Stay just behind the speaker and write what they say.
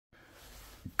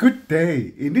Good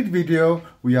day. In this video,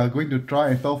 we are going to try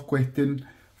and solve question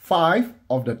 5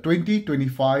 of the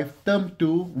 2025 Term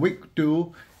 2 Week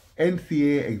 2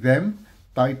 NCEA exam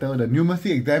titled the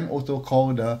Numeracy exam, also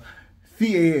called the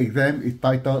CAA exam, is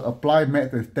titled Apply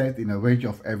Maths and Stats in a Range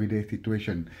of Everyday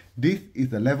Situations. This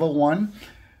is a level 1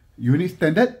 unit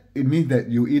standard. It means that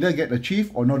you either get achieve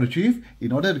or not achieve.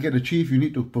 In order to get achieve, you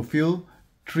need to fulfill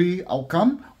 3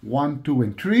 outcomes, 1, 2,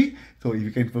 and 3. So if you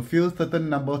can fulfill certain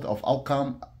numbers of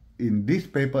outcomes in this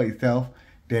paper itself,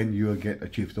 then you will get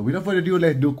achieved. So without further ado,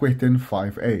 let's do question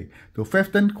 5A. So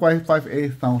question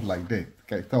 5A sounds like this.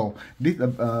 Okay, so this is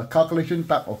a calculation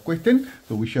type of question.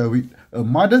 So we shall read. A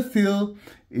mother seal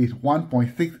is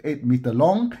 1.68 meter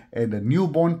long and the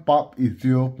newborn pup is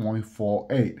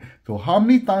 0.48. So how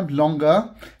many times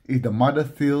longer is the mother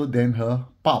seal than her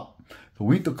pup? So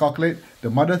we need to calculate.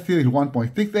 The mother seal is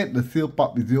 1.68, the seal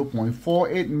pup is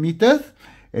 0.48 meters.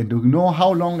 And to know how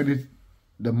long it is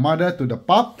the mother to the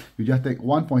pup, you just take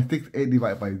 1.68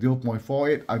 divided by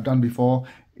 0.48. I've done before,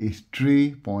 is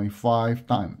 3.5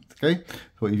 times. Okay,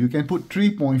 so if you can put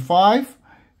 3.5,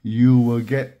 you will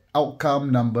get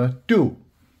outcome number 2.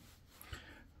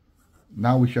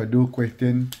 Now we shall do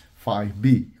question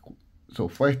 5B. So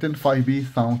question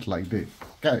 5B sounds like this.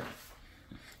 Okay,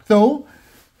 so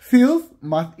seals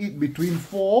must eat between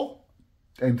 4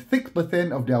 and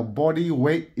 6% of their body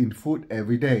weight in food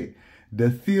every day.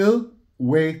 The seal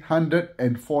weighs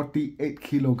 148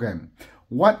 kilograms.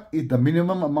 What is the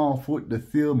minimum amount of food the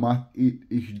seal must eat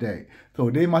each day?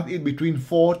 So they must eat between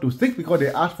 4 to 6 because they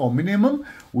asked for minimum.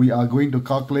 We are going to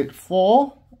calculate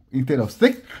 4 instead of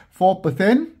 6.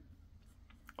 4%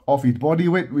 of its body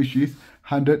weight, which is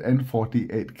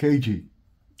 148 kg.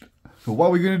 So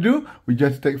what we're going to do, we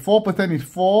just take 4% is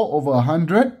 4 over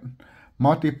 100.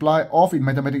 Multiply off in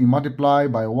mathematics, multiply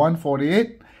by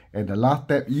 148. And the last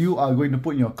step you are going to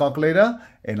put in your calculator,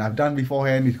 and I've done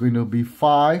beforehand, is going to be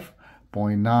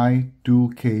 5.92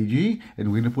 kg.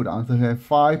 And we're going to put the answer here,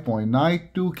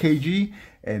 5.92 kg.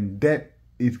 And that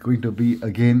is going to be,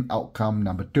 again, outcome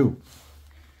number 2.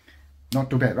 Not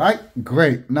too bad, right?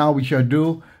 Great. Now we shall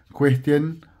do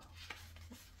question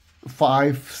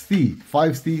 5C.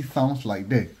 5C sounds like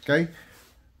this, okay?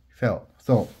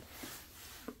 So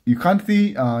you can't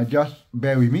see, just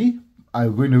bear with me.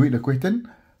 I'm going to read the question.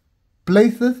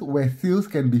 Places where seals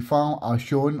can be found are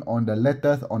shown on the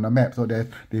letters on the map. So that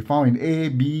they found in A,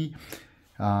 B,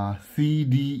 C,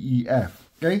 D, E, F.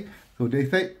 Okay. So they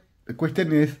say the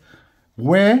question is,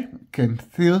 where can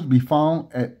seals be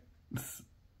found at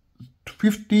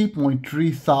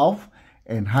 50.3 south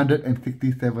and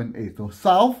 167A? So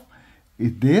south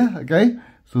is there. Okay.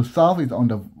 So south is on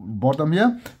the bottom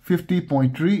here.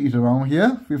 50.3 is around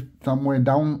here. Somewhere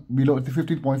down below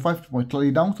 15.5,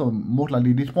 slightly down. So most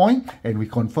likely this point. And we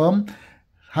confirm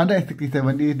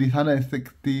 167 is this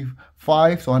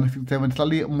 165. So 167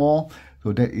 slightly more.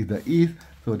 So that is the east.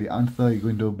 So the answer is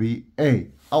going to be A.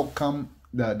 Outcome,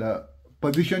 the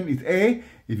position is A.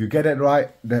 If you get it right,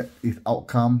 that is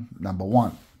outcome number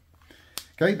 1.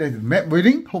 Okay, that is map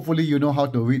reading. Hopefully you know how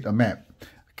to read a map.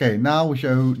 Okay, now we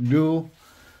shall do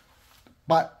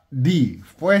part D,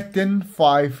 question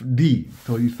 5D.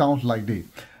 So it sounds like this.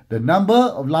 The number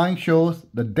of lines shows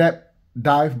the depth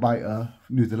dived by a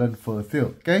New Zealand fur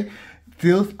seal. Okay,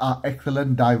 seals are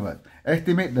excellent divers.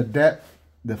 Estimate the depth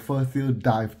the fur seal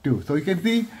dived to. So you can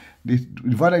see this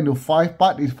divided into 5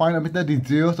 parts is 500 meters. This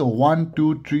 0, so 1,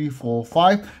 2, 3, 4,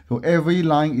 5. So every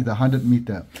line is 100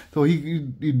 meters. So he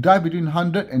dived between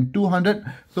 100 and 200.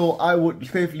 So I would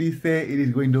safely say it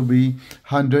is going to be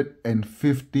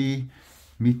 150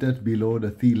 meters below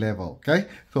the sea level. Okay,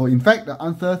 so in fact the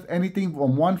answers anything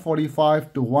from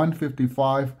 145 to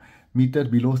 155 meters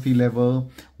below sea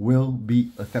level will be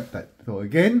accepted. So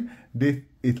again, this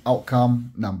is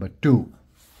outcome number 2.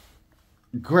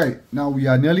 Great. Now we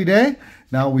are nearly there.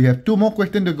 Now we have 2 more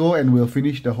questions to go and we'll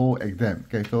finish the whole exam.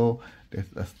 Okay, so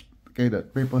okay, the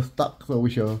paper stuck, so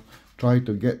we shall try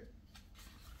to get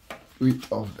rid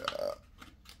of the,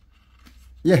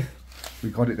 yes,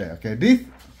 we got it there. Okay, this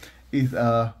is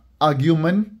a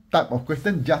argument type of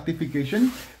question, justification.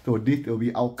 So this will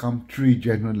be outcome 3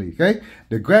 generally. Okay,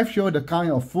 the graph shows the kind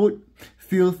of food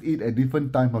seals eat at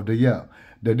different times of the year.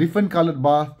 The different colored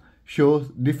bars shows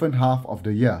different half of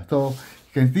the year. So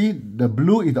you can see the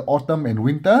blue is the autumn and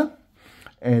winter,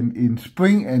 and in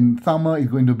spring and summer is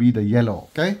going to be the yellow.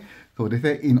 Okay, so they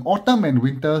say in autumn and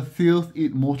winter seals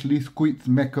eat mostly squids,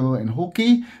 mackerel and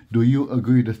hoki. Do you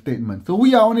agree with the statement? So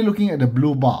we are only looking at the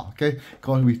blue bar, okay,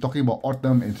 because we're talking about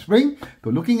autumn and spring. So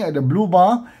looking at the blue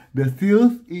bar, the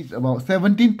seals eat about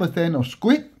 17% of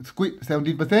squid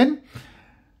 17%,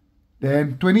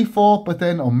 Then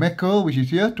 24% of mackerel, which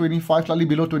is here, 25, slightly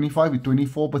below 25 is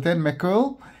 24%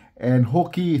 mackerel, and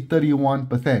hoki is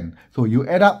 31%. So you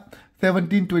add up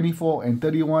 17, 24, and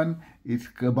 31, it's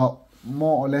about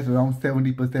more or less around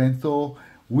 70%. So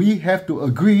we have to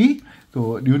agree.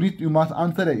 So you must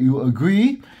answer that you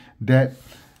agree that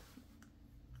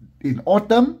in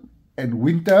autumn and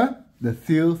winter, the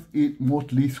seals eat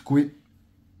mostly squid,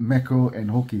 mackerel,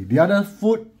 and hoki. The other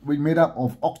food we made up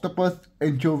of octopus,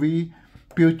 anchovy,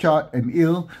 pilchard, and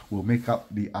eel will make up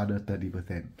the other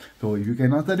 30%. So if you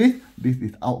can answer this, this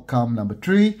is outcome number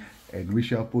 3, and we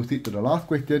shall proceed to the last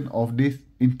question of this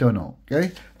internal.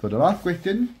 Okay, so the last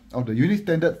question of the unit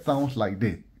standard sounds like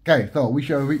this. Okay, so we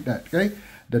shall read that. Okay,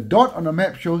 the dot on the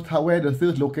map shows where the seal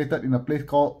is located in a place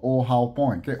called Ohau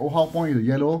Point. Okay, Ohau Point is a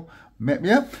yellow map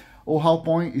here. Ohau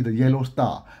Point is a yellow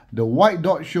star. The white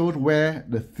dot shows where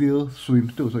the seal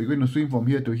swims to. So you're going to swim from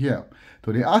here to here.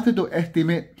 So they ask you to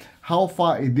estimate how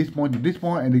far is this point to this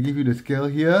point, and they give you the scale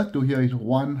here to here is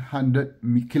 100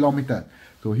 kilometers.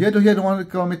 So here to here to 100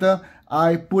 kilometers,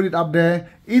 I put it up there.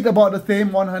 It's about the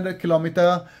same 100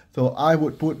 kilometers. So I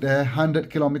would put there 100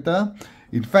 kilometers.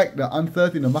 In fact, the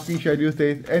answers in the marking schedule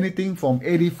says anything from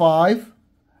 85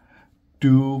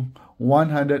 to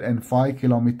 105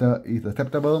 kilometers is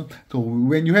acceptable. So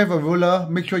when you have a ruler,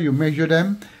 make sure you measure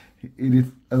them. It is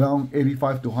around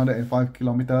 85 to 105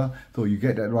 kilometers. So you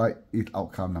get that right, it's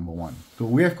outcome number 1. So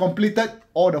we have completed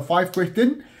all the 5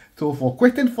 questions. So for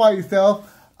question 5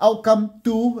 itself, outcome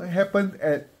 2 happens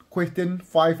at question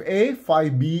 5A,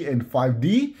 5B, and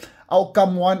 5D.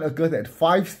 Outcome 1 occurs at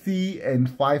 5C and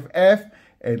 5F.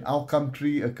 And outcome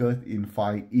 3 occurs in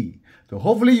 5E. So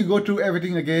hopefully you go through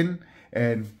everything again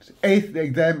and ace the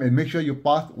exam and make sure you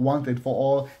pass once and for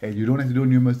all, and you don't have to do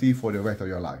numeracy for the rest of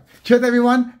your life. Cheers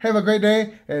everyone, have a great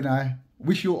day, and I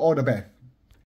wish you all the best.